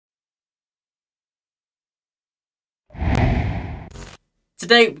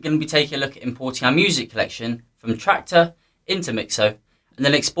Today we're going to be taking a look at importing our music collection from Traktor into MIXO and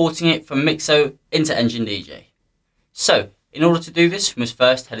then exporting it from MIXO into Engine DJ. So in order to do this, we must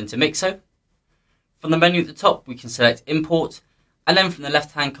first head into MIXO. From the menu at the top we can select Import, and then from the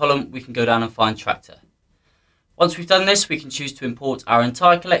left hand column we can go down and find Traktor. Once we've done this, we can choose to import our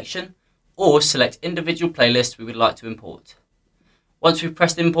entire collection or select individual playlists we would like to import. Once we've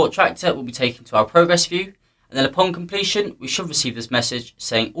pressed Import Traktor, we'll be taken to our progress view, and then upon completion we should receive this message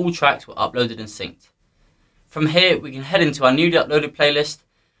saying all tracks were uploaded and synced. From here we can head into our newly uploaded playlist,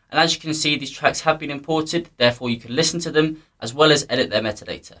 and as you can see these tracks have been imported, therefore you can listen to them as well as edit their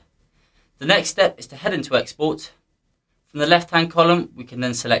metadata. The next step is to head into Export. From the left hand column we can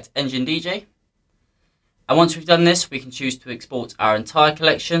then select Engine DJ, and once we've done this we can choose to export our entire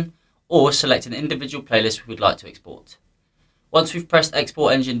collection or select an individual playlist we would like to export. Once we've pressed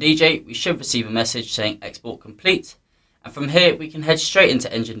Export Engine DJ, we should receive a message saying Export Complete, and from here we can head straight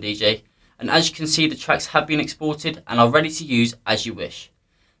into Engine DJ, and as you can see the tracks have been exported and are ready to use as you wish.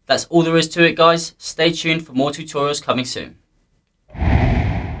 That's all there is to it guys. Stay tuned for more tutorials coming soon.